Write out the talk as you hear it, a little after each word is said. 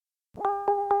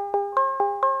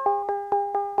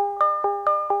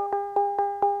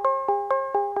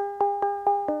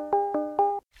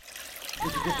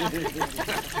This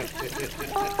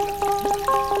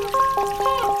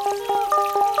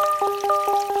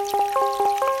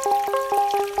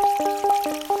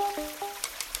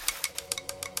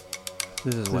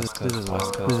is West Coast. This is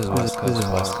West Coast. This is West Coast. This is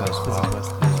West Coast. This is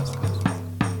West Coast.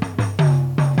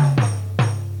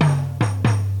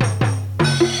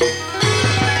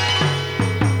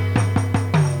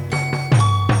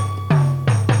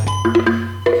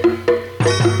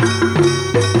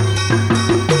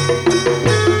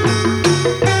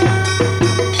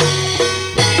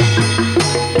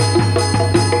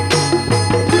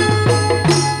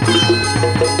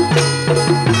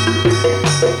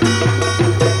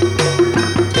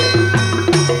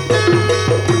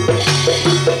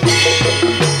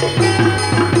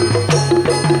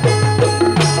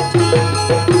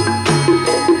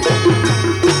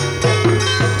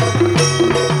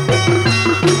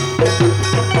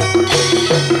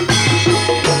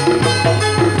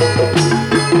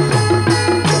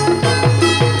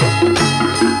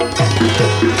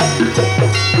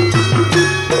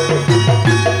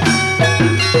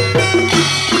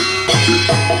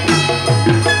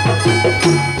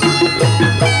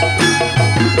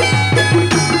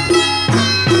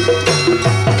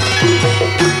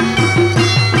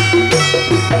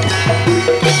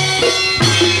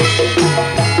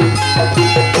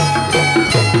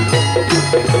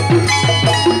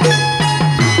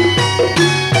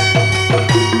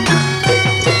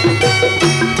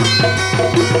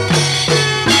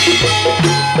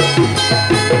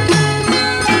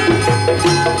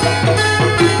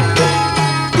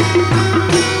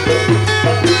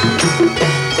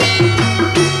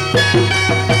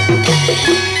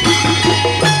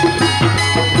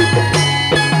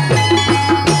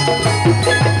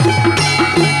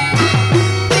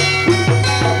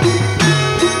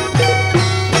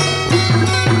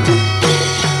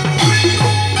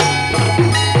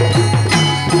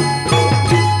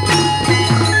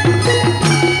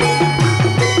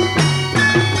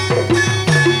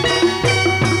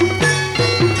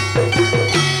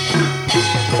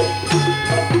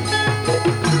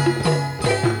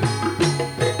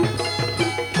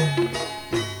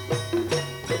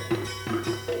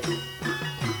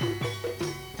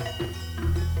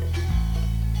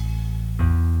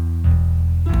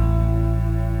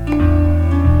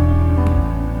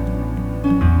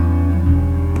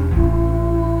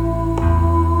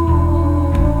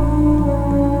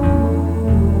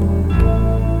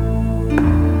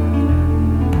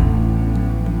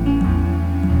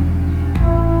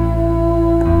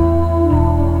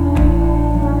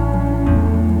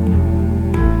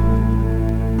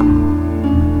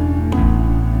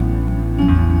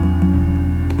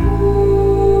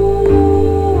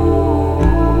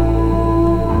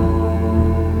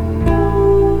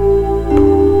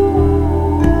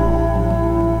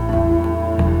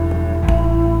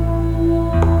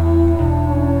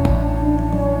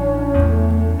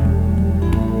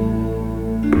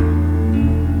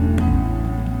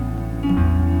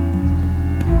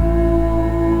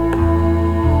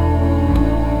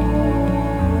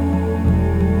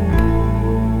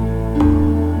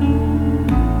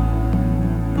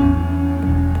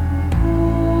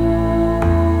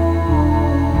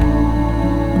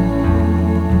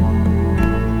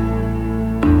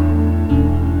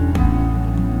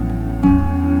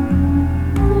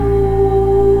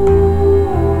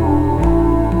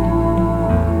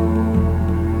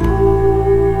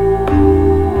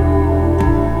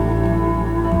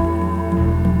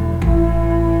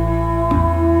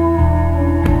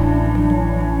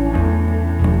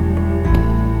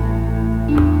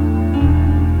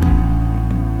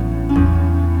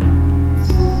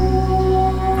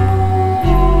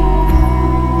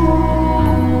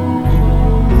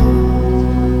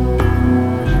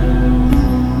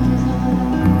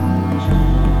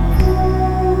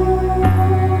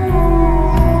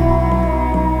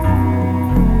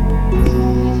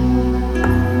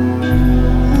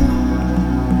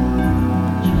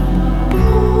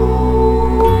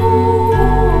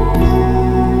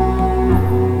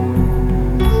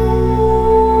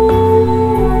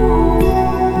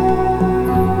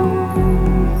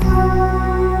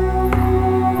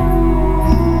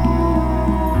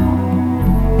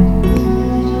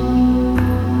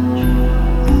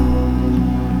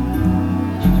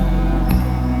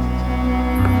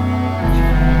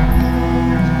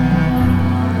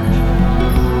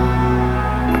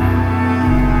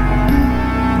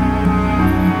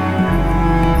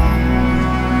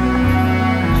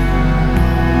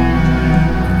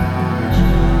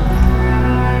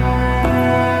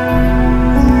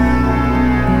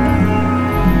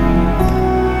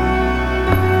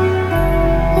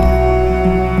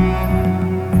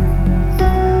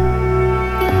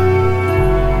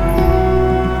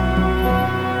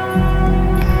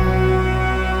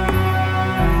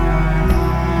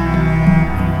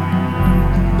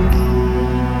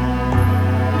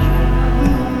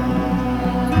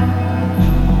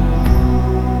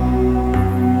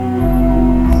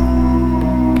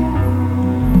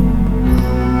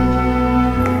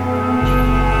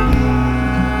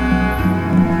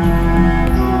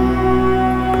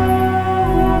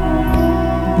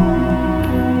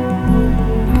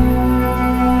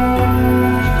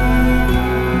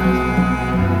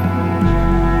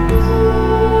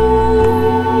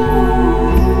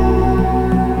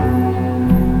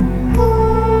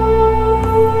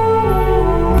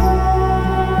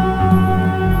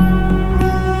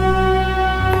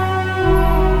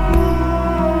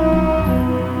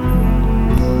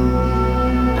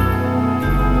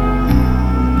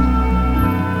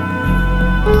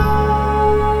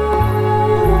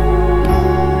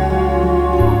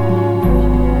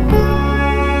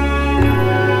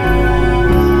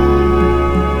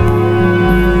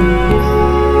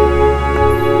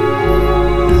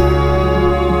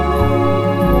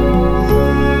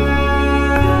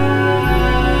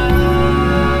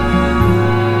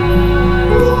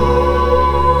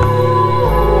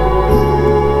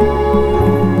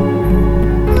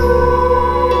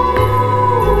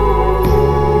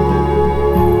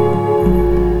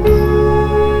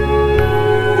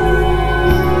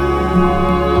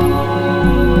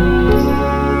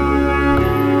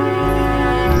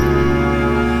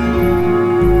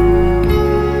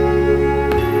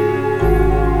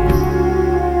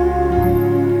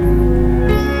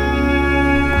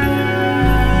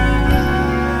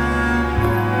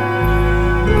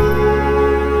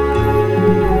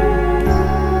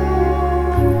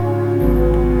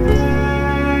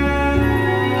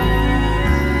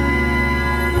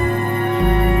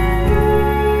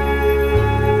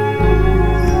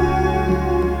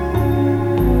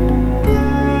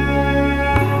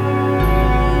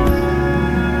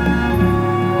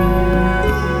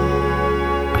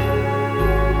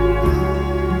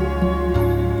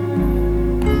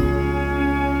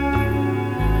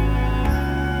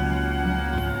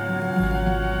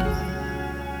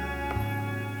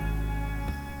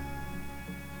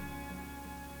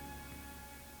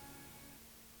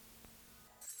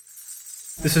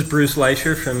 This is Bruce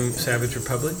Leisher from Savage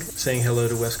Republic saying hello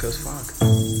to West Coast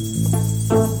Fog.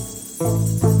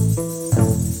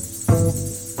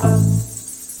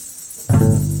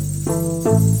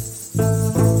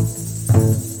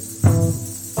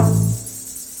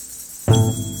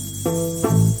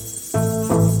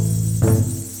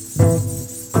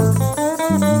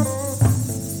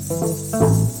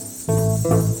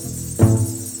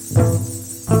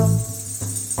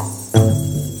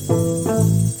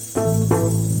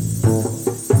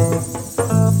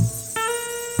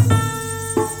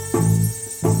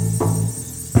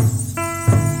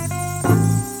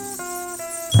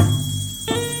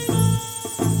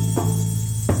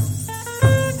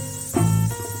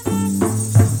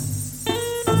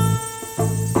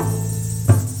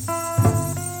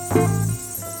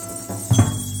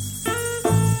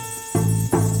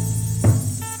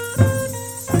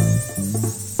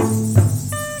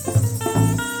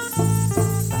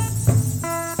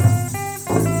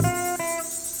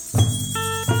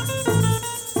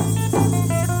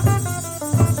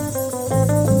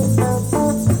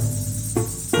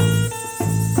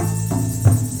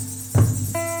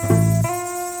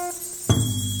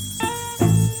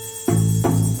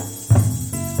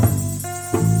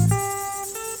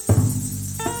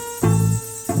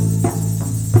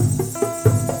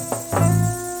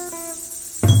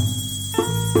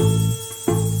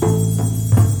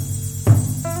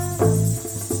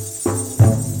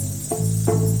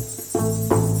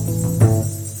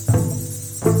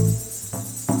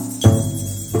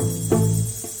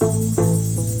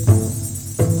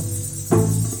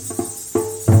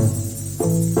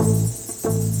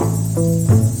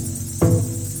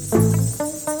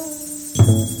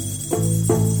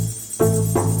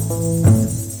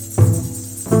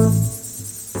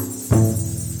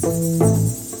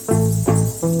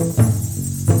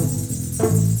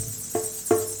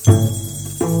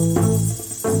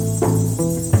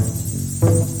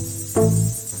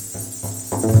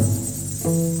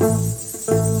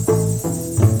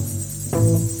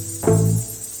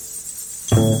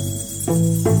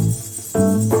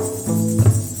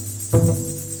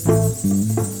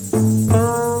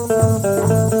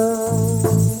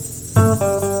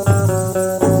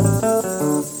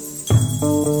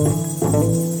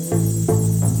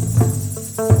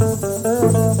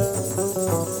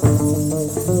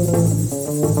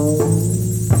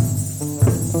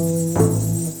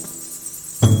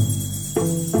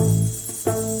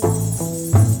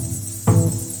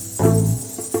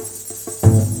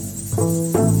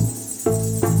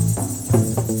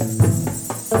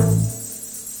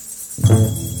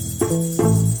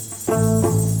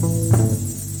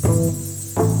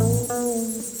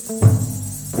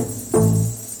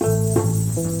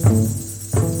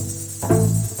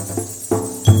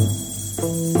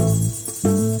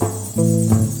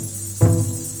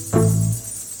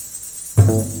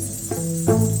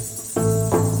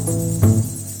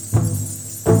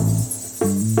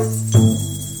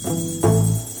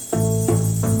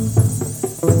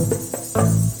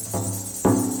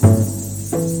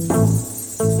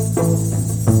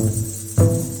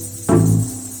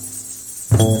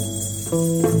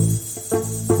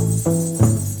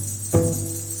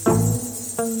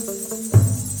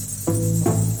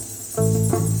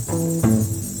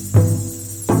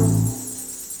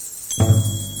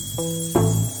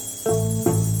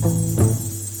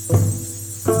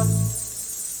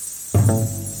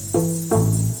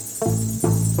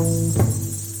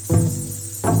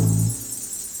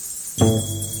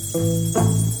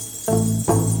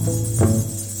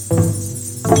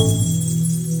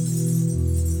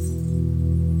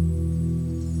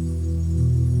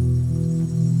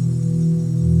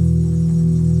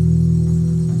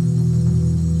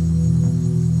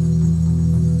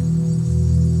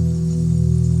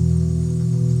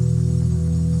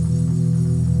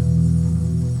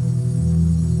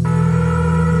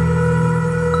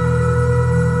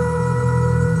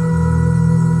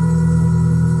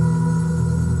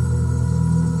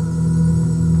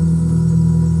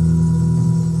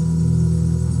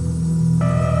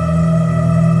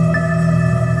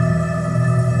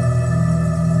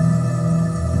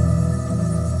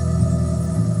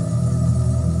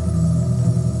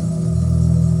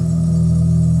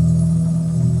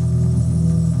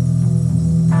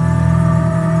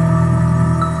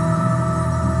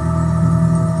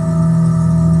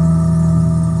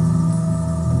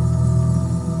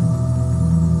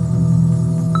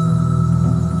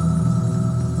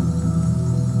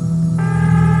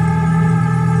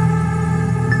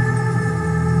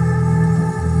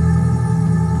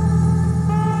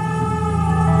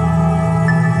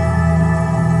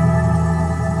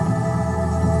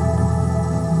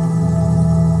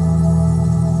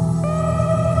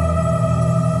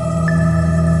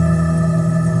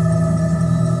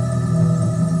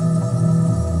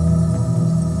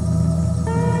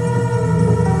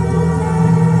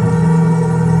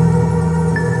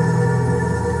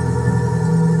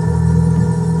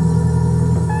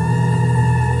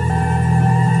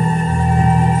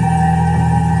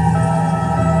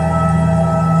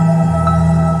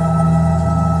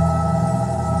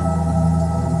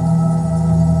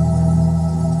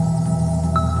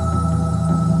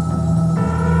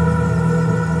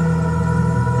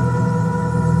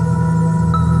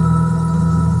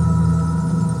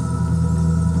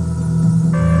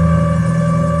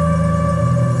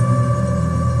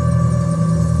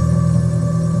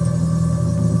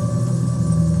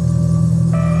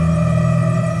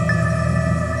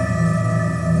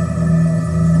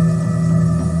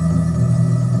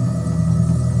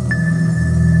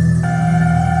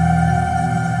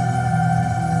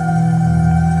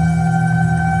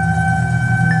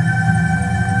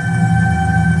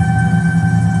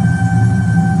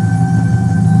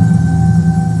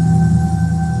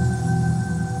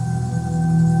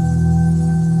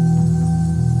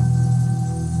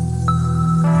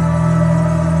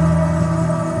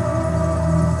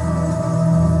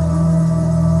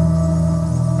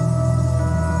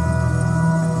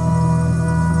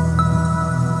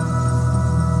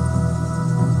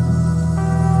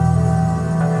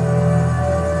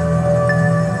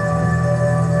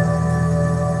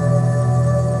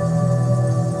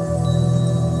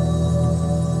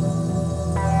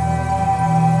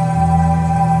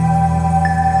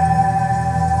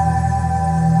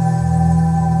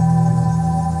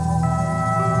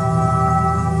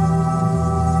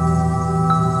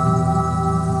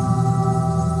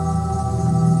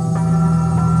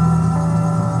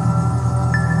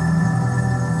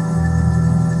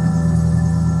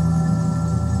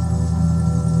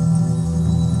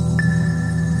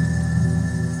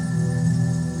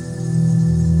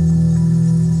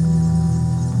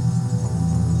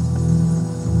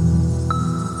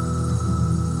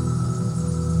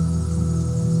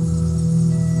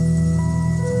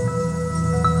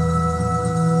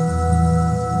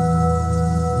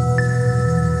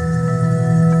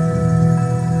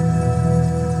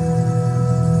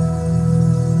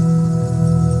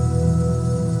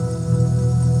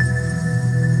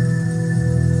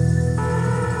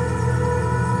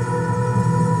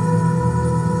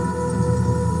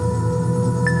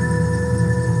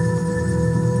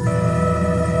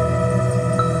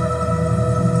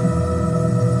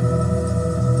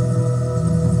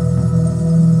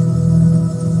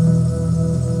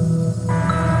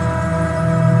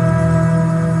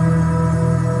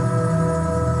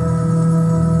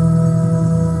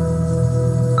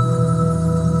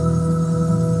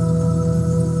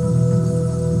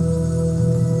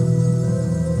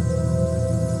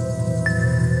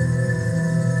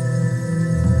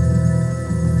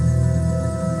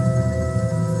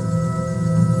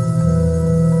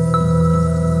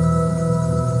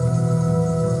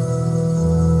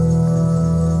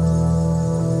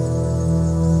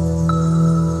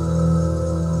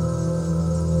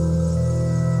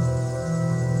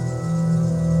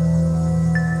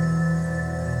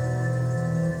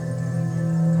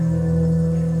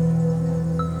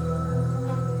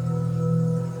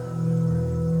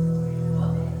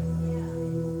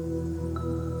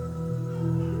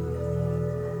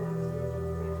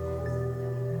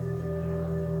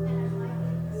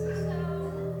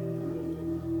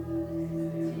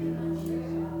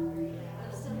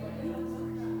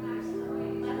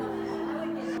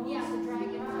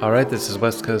 All right, this is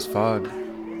West Coast Fog.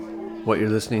 What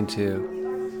you're listening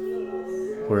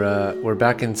to, we're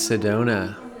back in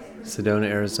Sedona,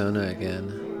 Arizona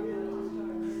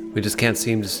again. We just can't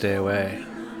seem to stay away.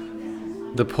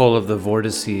 The pull of the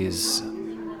Vortices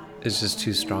is just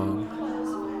too strong.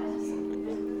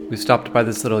 We stopped by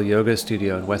this little yoga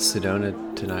studio in West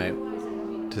Sedona tonight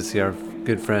to see our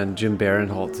good friend Jim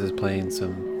Barinholtz is playing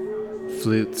some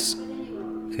flutes.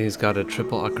 And he's got a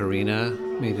triple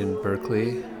ocarina made in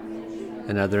Berkeley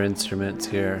and other instruments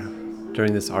here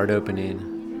during this art opening.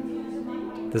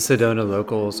 The Sedona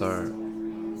locals are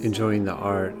enjoying the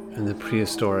art and the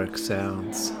prehistoric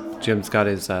sounds. Jim's got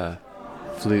his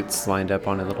flutes lined up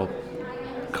on a little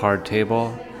card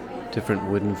table, different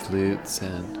wooden flutes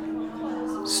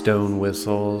and stone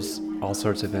whistles, all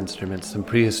sorts of instruments, some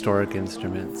prehistoric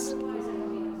instruments.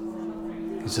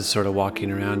 He's just sort of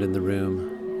walking around in the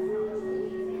room,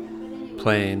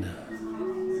 playing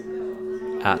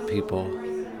at people.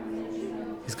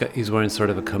 He's wearing sort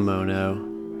of a kimono,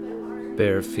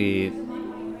 bare feet.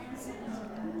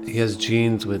 He has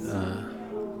jeans with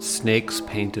snakes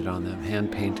painted on them,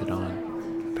 hand painted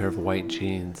on, a pair of white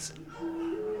jeans.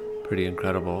 Pretty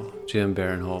incredible, Jim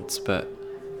Barinholtz. But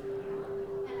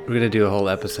we're gonna do a whole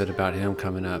episode about him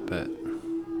coming up, but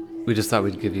we just thought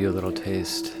we'd give you a little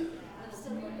taste.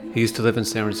 He used to live in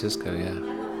San Francisco,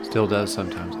 yeah. Still does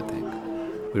sometimes, I think.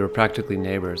 We were practically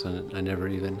neighbors, and I never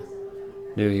even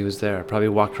knew he was there. Probably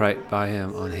walked right by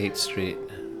him on Haight Street.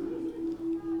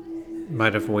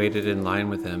 Might have waited in line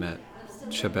with him at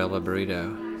Chabela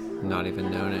Burrito, not even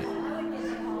known it.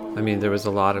 I mean, there was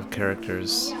a lot of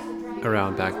characters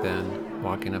around back then,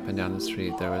 walking up and down the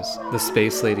street. There was, the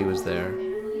Space Lady was there.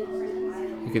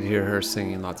 You could hear her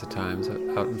singing lots of times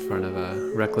out in front of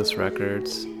Reckless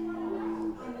Records.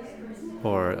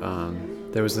 Or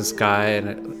there was this guy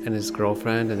and his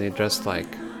girlfriend, and they dressed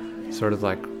like, sort of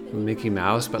like Mickey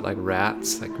Mouse, but like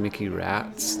rats, like Mickey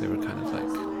rats. They were kind of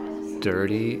like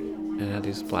dirty and had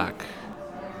these black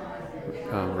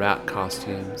rat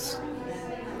costumes.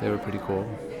 They were pretty cool.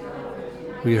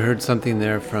 We heard something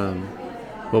there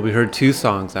we heard two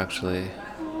songs actually,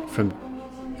 from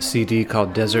a CD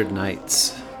called Desert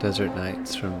Nights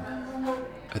from,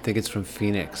 I think it's from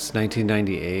Phoenix,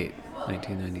 1998.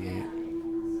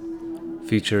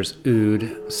 Features oud,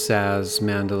 saz,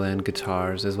 mandolin,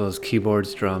 guitars, as well as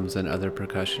keyboards, drums, and other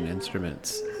percussion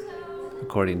instruments,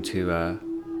 according to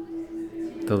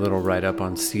the little write-up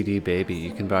on CD Baby.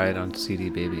 You can buy it on CD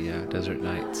Baby, yeah, Desert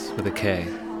Nights, with a K.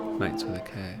 Nights with a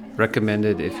K.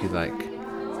 Recommended if you like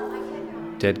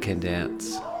Dead Can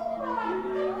Dance.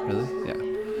 Really? Yeah.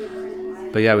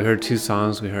 But yeah, we heard two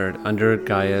songs. We heard Under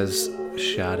Gaia's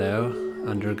Shadow.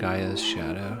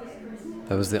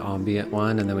 That was the ambient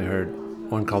one, and then we heard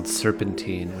one called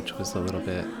Serpentine, which was a little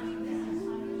bit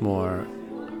more,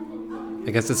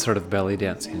 I guess it's sort of belly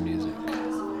dancing music.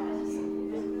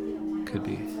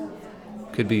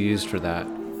 Could be used for that.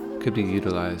 Could be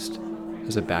utilized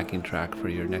as a backing track for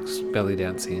your next belly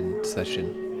dancing session.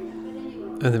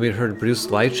 And then we heard Bruce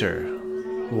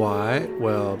Leicher. Why?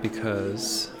 Well,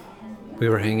 because we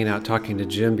were hanging out talking to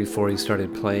Jim before he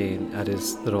started playing at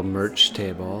his little merch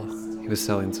table. He was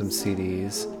selling some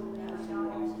CDs.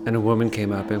 And a woman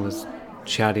came up and was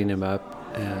chatting him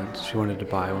up, and she wanted to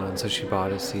buy one, so she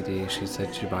bought a CD. She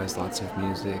said she buys lots of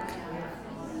music.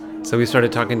 So we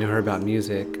started talking to her about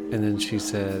music, and then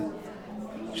she's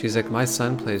like, my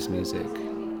son plays music.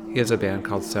 He has a band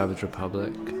called Savage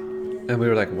Republic. And we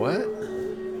were like, what?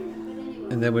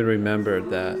 And then we remembered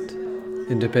that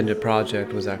Independent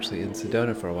Project was actually in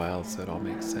Sedona for a while, so it all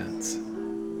makes sense.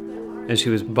 And she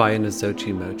was buying a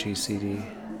Xochi Mochi CD.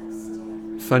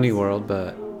 Funny world,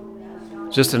 but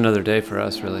just another day for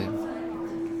us, really.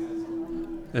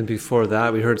 And before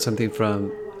that, we heard something from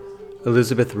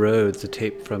Elizabeth Rhodes, a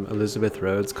tape from Elizabeth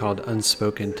Rhodes called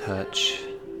Unspoken Touch,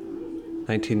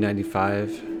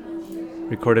 1995,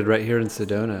 recorded right here in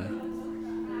Sedona.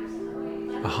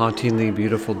 A hauntingly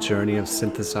beautiful journey of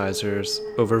synthesizers,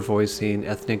 overvoicing,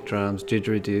 ethnic drums,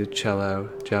 didgeridoo, cello,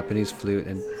 Japanese flute,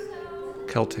 and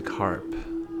Celtic harp.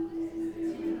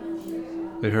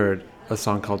 We heard a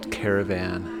song called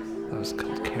Caravan. That was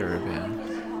called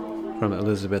Caravan, from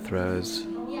Elizabeth Rose.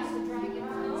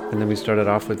 And then we started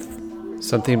off with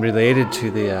something related to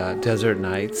the Desert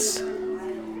Nights.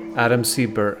 Adam C.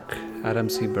 Burke,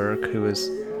 who was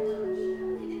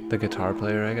the guitar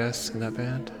player, I guess, in that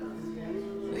band.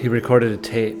 He recorded a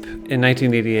tape in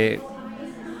 1988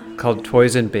 called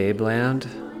Toys in Babeland.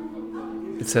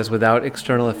 It says, without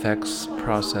external effects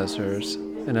processors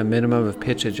and a minimum of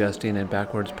pitch adjusting and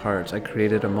backwards parts, I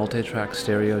created a multi-track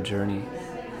stereo journey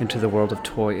into the world of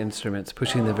toy instruments,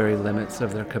 pushing the very limits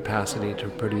of their capacity to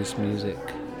produce music.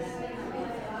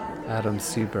 Adam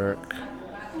C. Burke,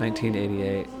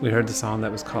 1988. We heard the song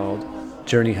that was called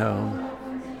Journey Home.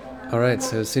 All right,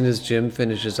 so as soon as Jim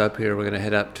finishes up here, we're going to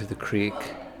head up to the creek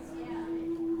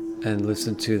and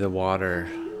listen to the water,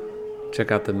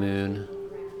 check out the moon,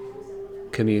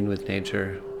 commune with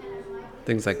nature,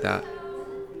 things like that.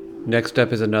 Next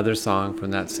up is another song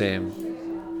from that same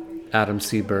Adam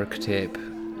C. Burke tape.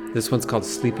 This one's called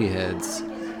Sleepyheads,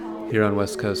 here on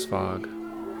West Coast Fog.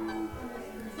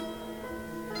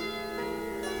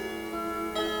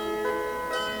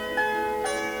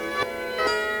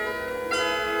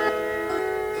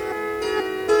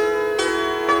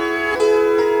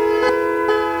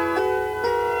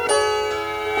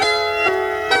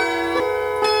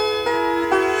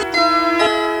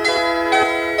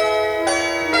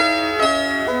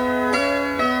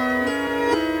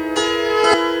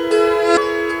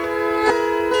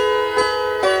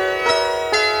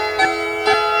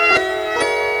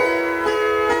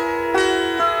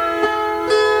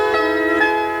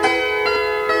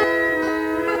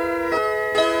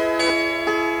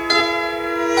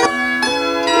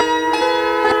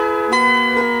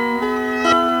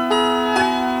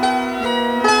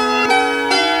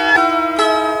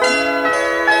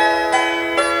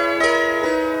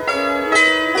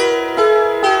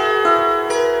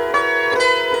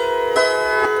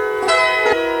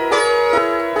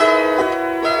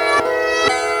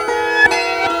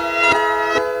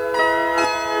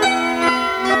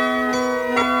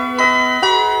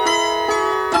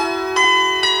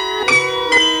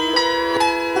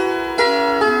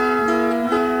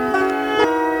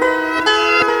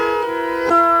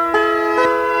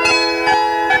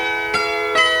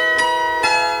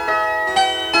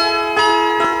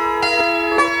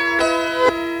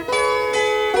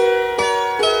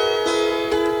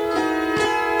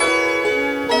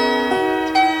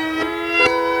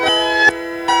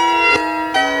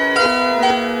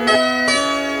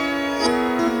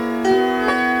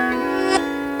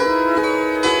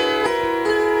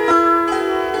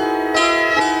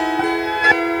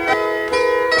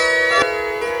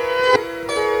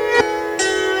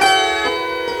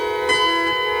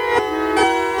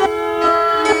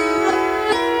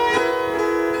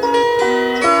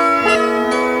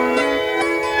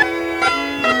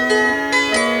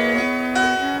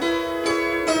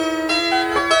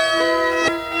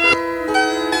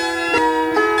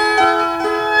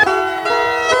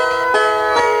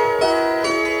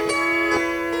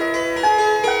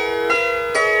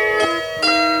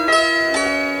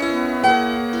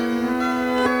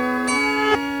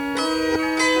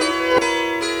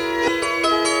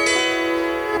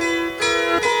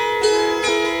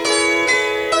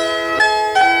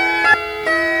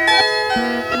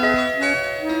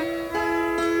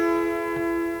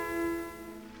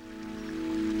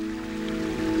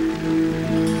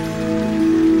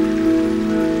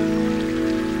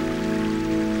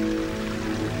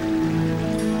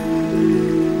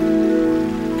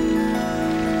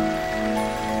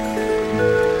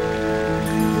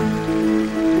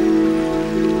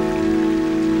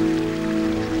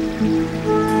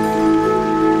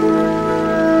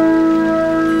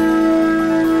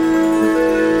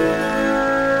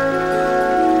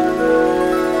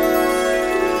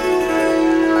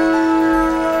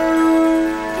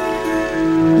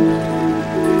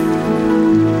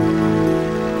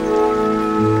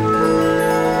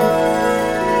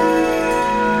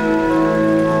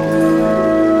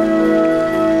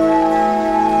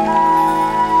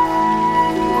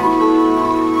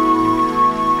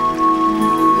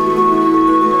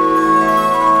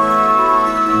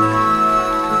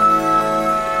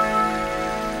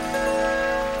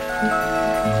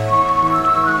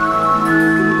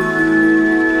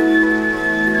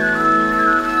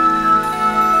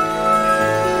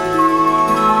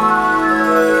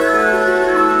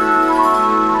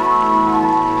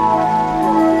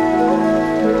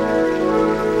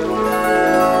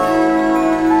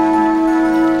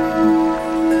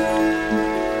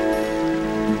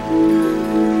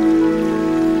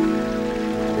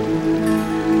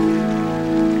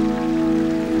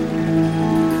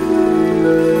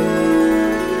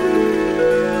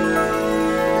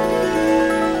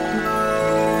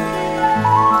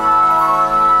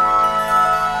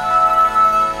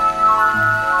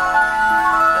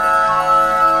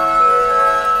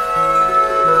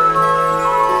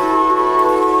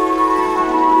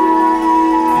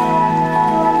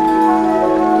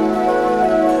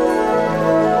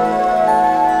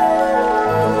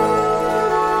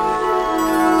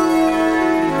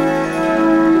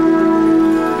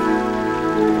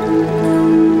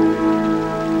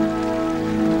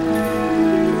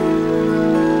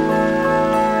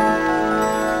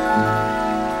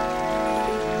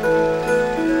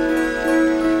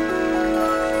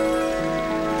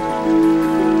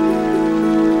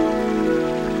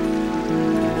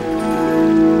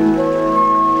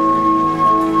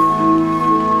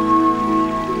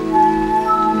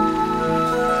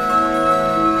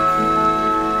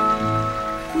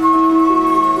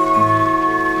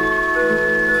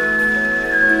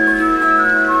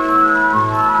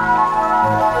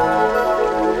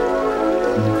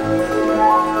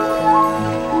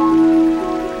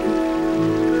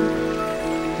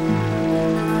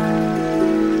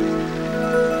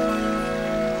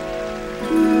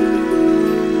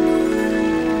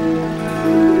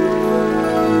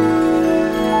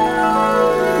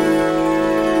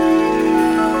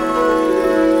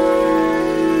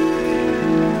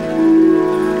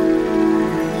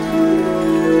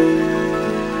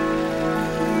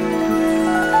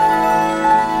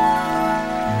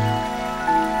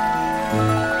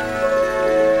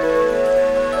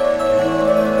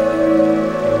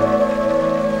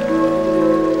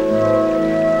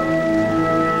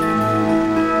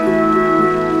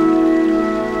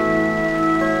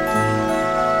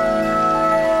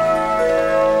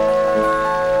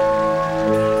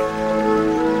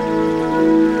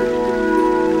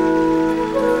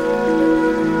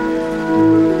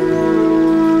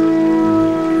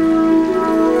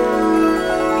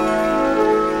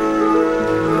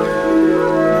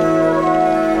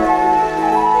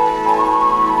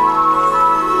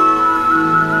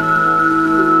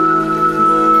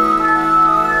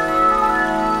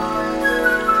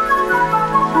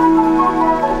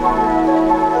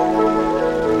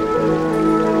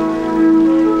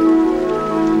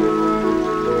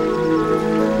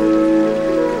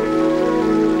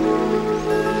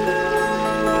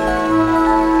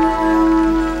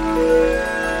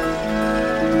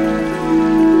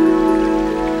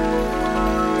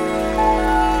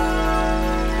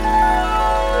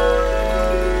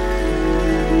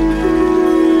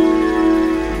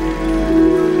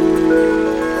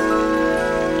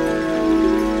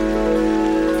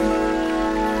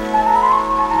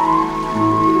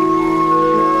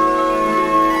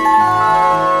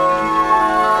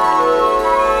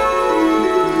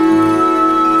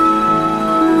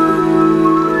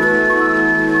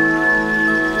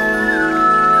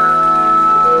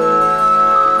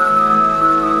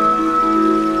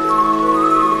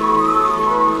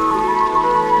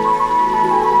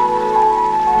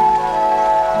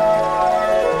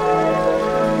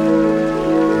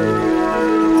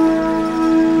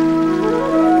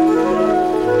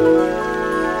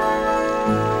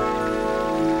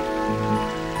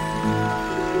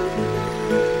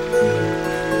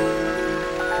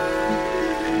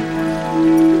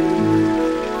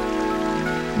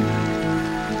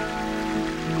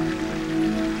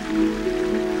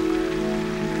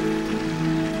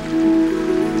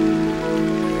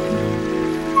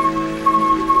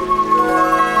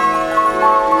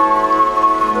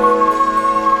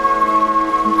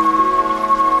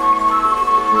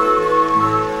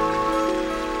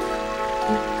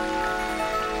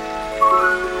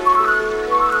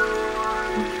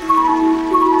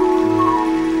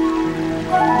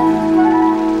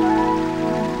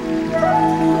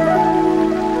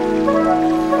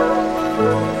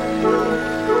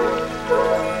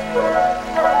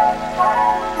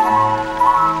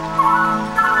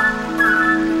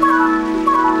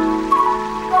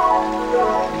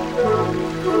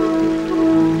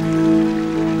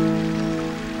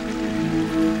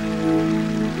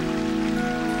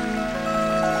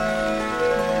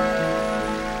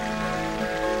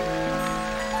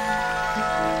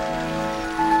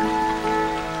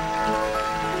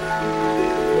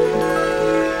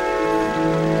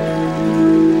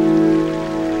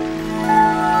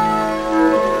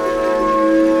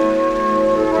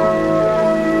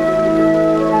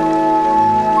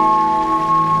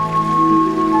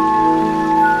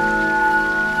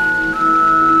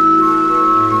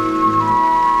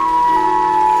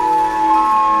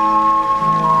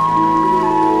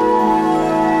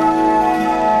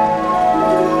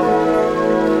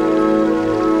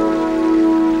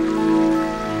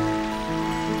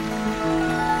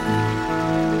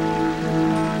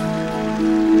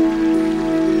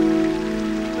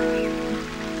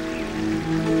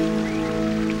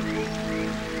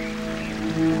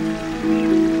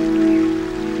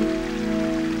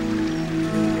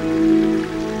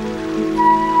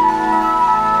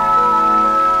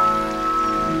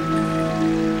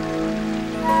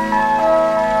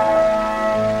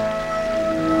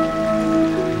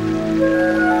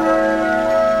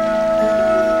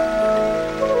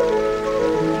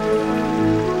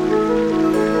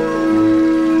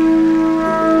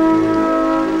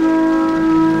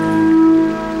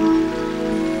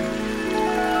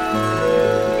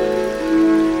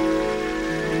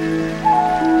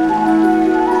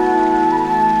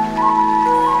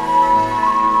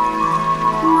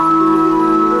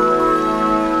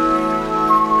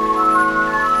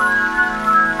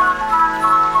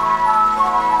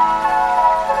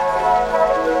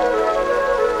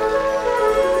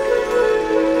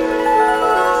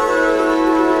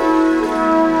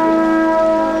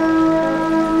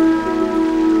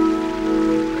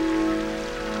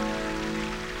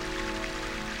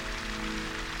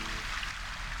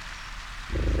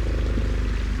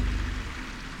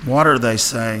 Water, they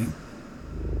say,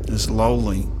 is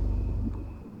lowly.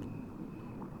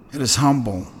 It is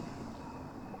humble.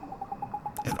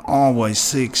 It always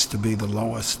seeks to be the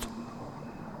lowest.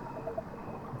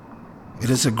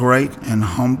 It is a great and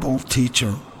humble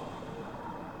teacher.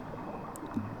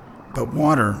 But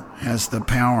water has the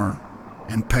power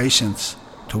and patience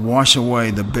to wash away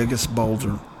the biggest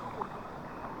boulder.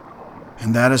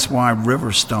 And that is why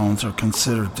river stones are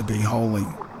considered to be holy.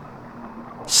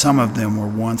 Some of them were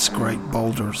once great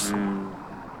boulders.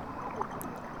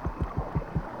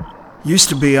 Used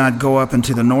to be I'd go up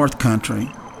into the North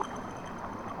Country.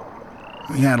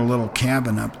 We had a little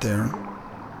cabin up there.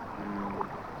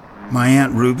 My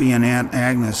Aunt Ruby and Aunt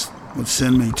Agnes would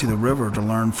send me to the river to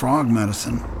learn frog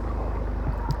medicine.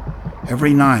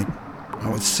 Every night I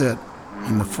would sit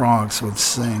and the frogs would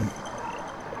sing.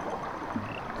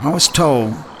 I was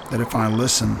told that if I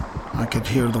listened, I could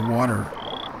hear the water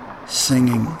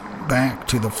singing back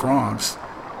to the frogs.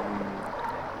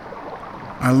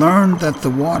 I learned that the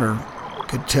water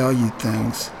could tell you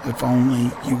things if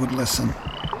only you would listen.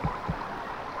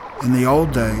 In the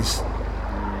old days,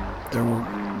 there were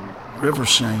river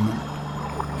shaman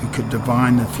who could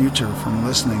divine the future from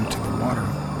listening to the water.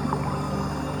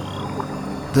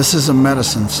 This is a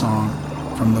medicine song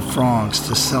from the frogs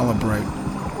to celebrate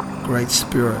Great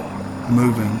Spirit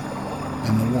moving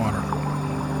in the water.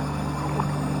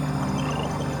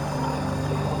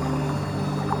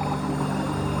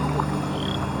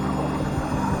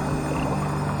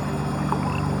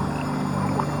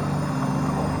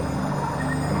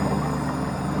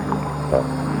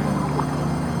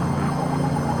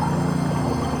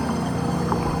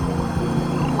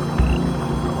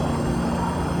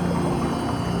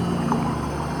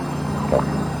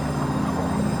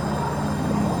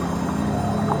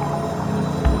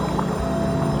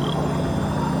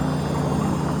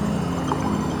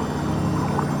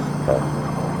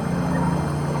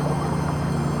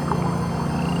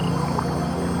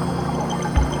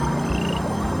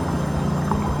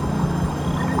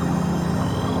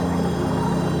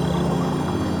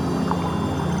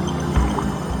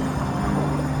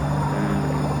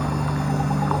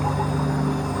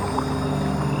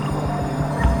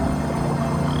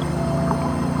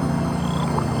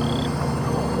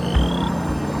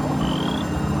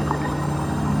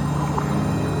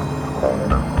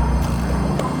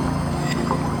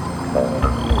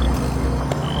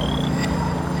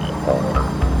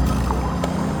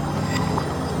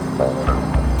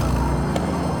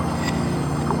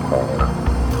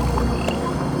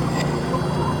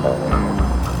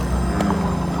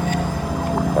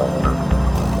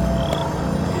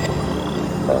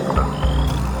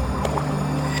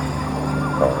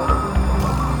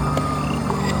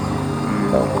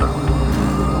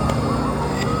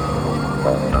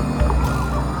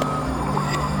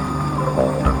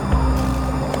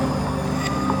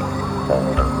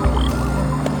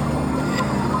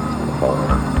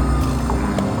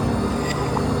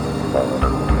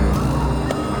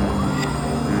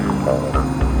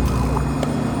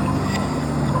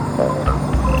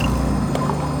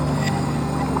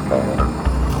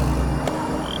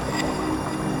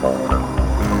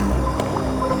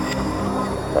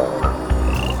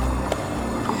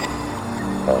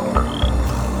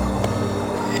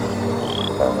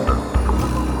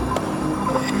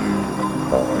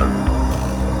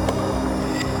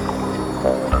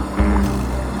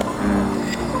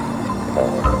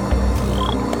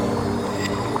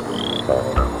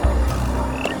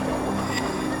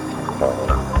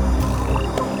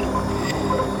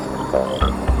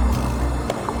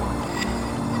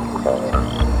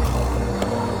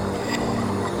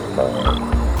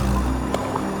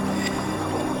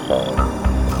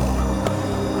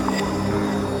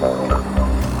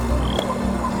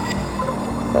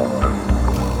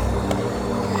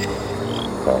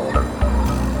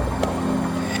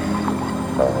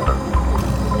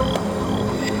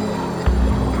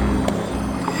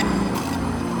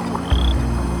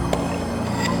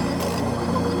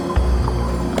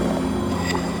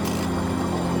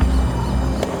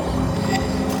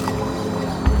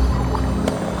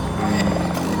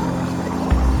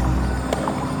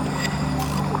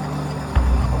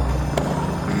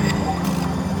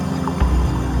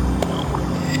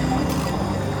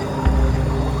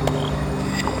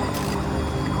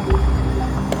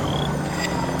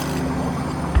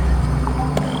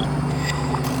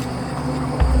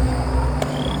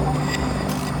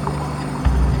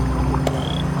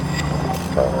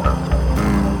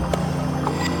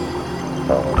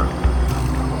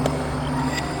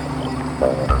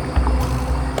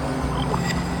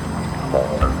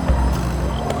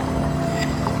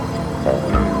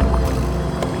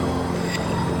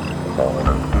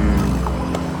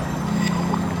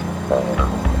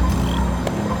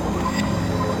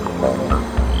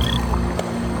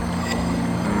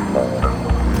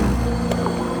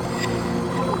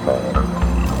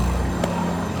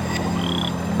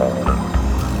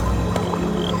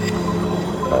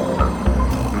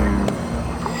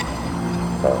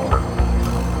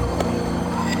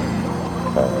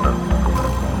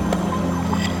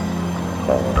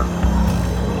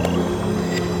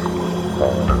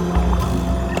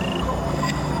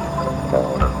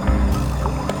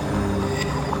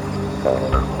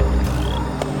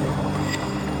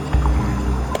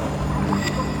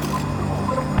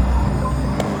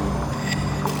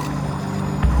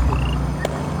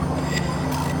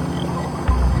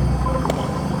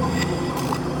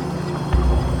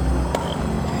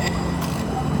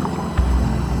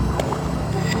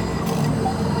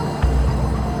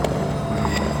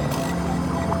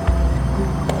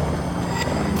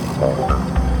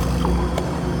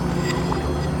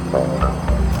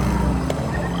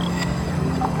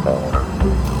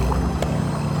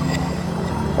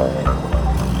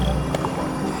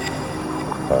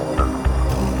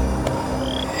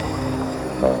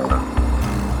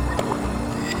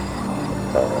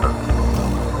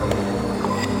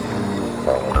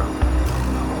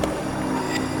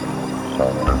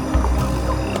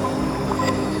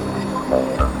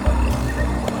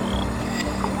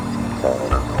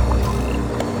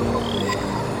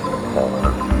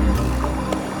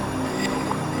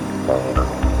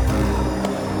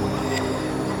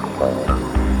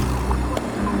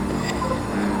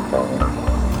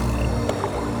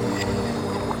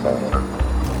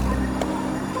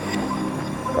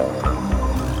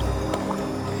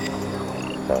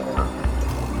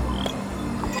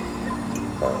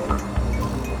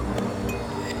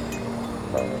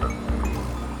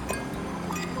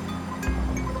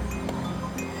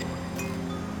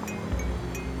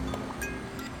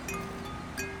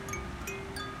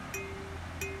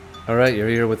 Alright, you're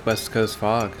here with West Coast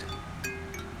Fog.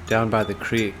 Down by the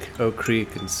creek, Oak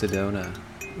Creek in Sedona.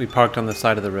 We parked on the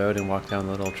side of the road and walked down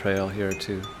the little trail here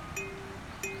to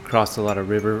cross a lot of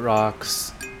river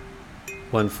rocks.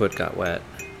 One foot got wet.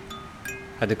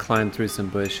 Had to climb through some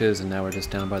bushes, and now we're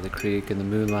just down by the creek in the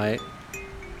moonlight.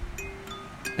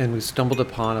 And we stumbled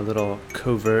upon a little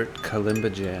covert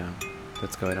kalimba jam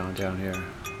that's going on down here.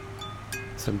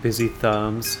 Some busy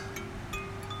thumbs.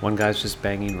 One guy's just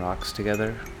banging rocks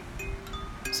together.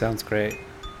 Sounds great.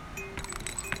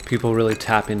 People really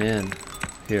tapping in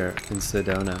here in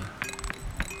Sedona.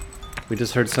 We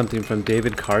just heard something from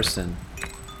David Carson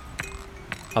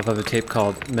off of a tape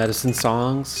called Medicine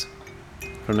Songs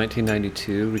from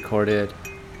 1992, recorded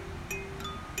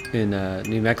in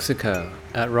New Mexico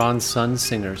at Ron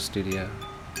Sunsinger studio.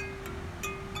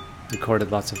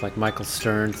 Recorded lots of like Michael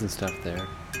Stearns and stuff there.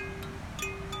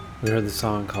 We heard the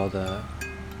song called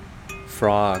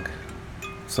Frog,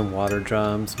 some water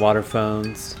drums, water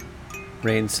phones,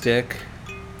 rain stick,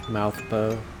 mouth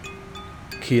bow,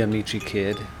 Kiamichi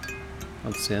Kid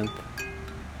on synth,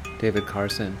 David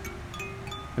Carson.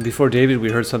 And before David,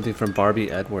 we heard something from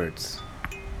Barbie Edwards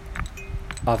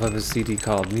off of a CD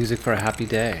called Music for a Happy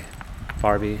Day.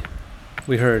 Barbie.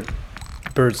 We heard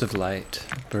Birds of Light,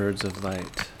 Birds of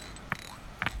Light.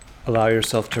 Allow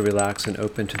yourself to relax and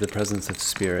open to the presence of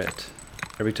spirit.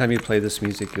 Every time you play this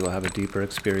music, you will have a deeper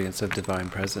experience of divine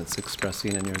presence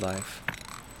expressing in your life.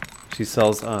 She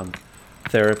sells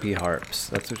therapy harps.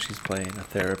 That's what she's playing, a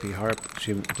therapy harp.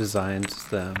 She designs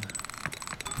them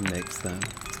and makes them.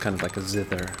 It's kind of like a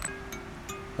zither,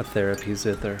 a therapy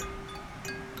zither.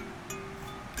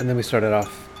 And then we started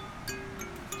off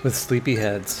with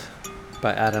Sleepyheads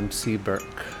by Adam C.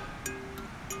 Burke,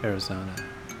 Arizona.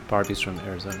 Barbie's from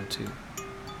Arizona too,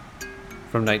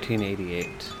 from 1988.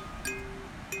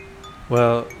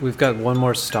 Well, we've got one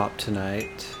more stop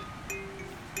tonight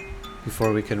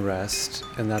before we can rest,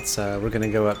 and that's we're going to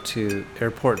go up to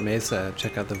Airport Mesa,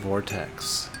 check out the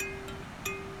Vortex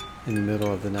in the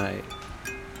middle of the night.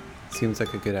 Seems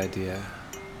like a good idea.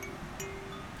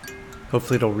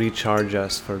 Hopefully it'll recharge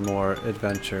us for more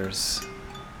adventures.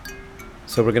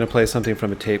 So we're going to play something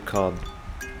from a tape called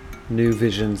New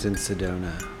Visions in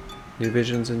Sedona. New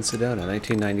Visions in Sedona,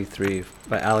 1993,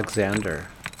 by Alexander.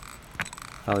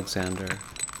 Alexander.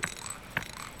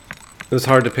 It was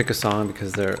hard to pick a song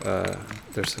because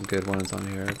there's some good ones on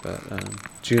here, but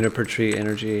Juniper Tree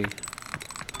Energy,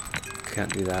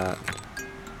 can't do that.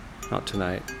 Not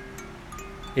tonight.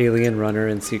 Alien Runner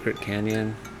in Secret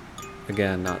Canyon,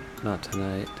 again, not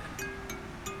tonight.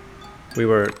 We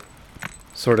were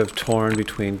sort of torn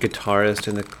between Guitarist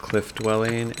in the Cliff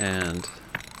Dwelling and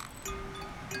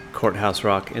Courthouse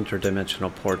Rock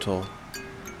Interdimensional Portal,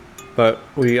 but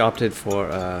we opted for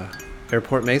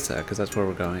Airport Mesa because that's where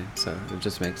we're going, so it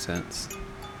just makes sense.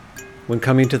 When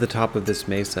coming to the top of this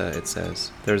mesa, it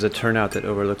says, there's a turnout that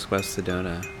overlooks West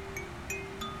Sedona.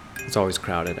 It's always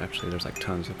crowded, actually. There's like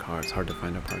tons of cars. It's hard to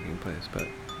find a parking place, but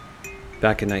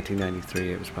back in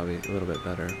 1993, it was probably a little bit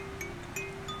better.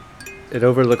 It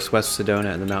overlooks West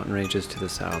Sedona and the mountain ranges to the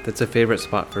south. It's a favorite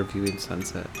spot for viewing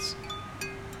sunsets.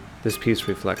 This piece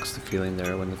reflects the feeling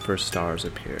there when the first stars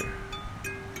appear.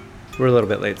 We're a little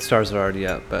bit late. The stars are already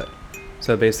up, but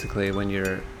so basically when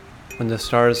the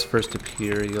stars first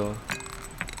appear, you'll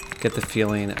get the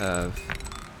feeling of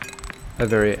a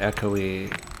very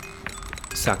echoey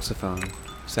saxophone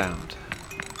sound.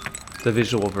 The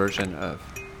visual version of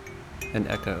an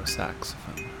echo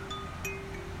saxophone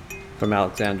from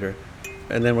Alexander.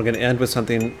 And then we're going to end with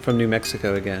something from New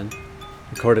Mexico again,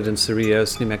 recorded in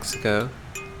Cerrillos, New Mexico.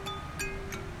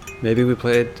 Maybe we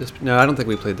played this. No, I don't think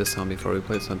we played this song before. We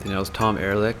played something else. Tom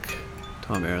Ehrlich.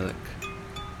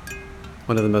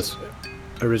 One of the most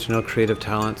original creative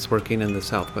talents working in the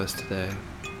Southwest today.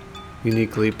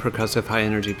 Uniquely percussive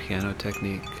high-energy piano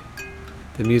technique.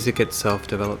 The music itself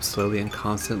develops slowly and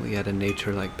constantly at a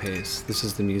nature-like pace. This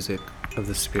is the music of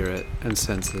the spirit and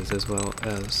senses, as well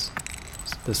as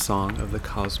the song of the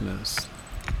cosmos.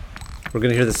 We're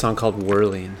going to hear the song called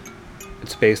Whirling.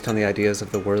 It's based on the ideas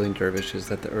of the whirling dervishes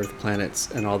that the earth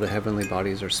planets and all the heavenly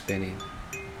bodies are spinning,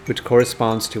 which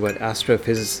corresponds to what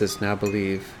astrophysicists now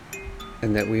believe,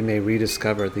 and that we may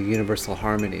rediscover the universal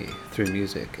harmony through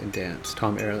music and dance.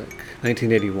 Tom Ehrlich,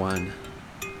 1981,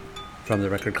 from the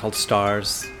record called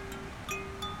Stars.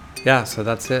 Yeah, so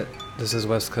that's it. This is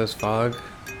West Coast Fog.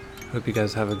 Hope you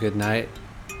guys have a good night.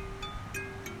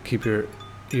 Keep your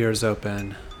ears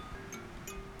open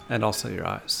and also your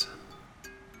eyes.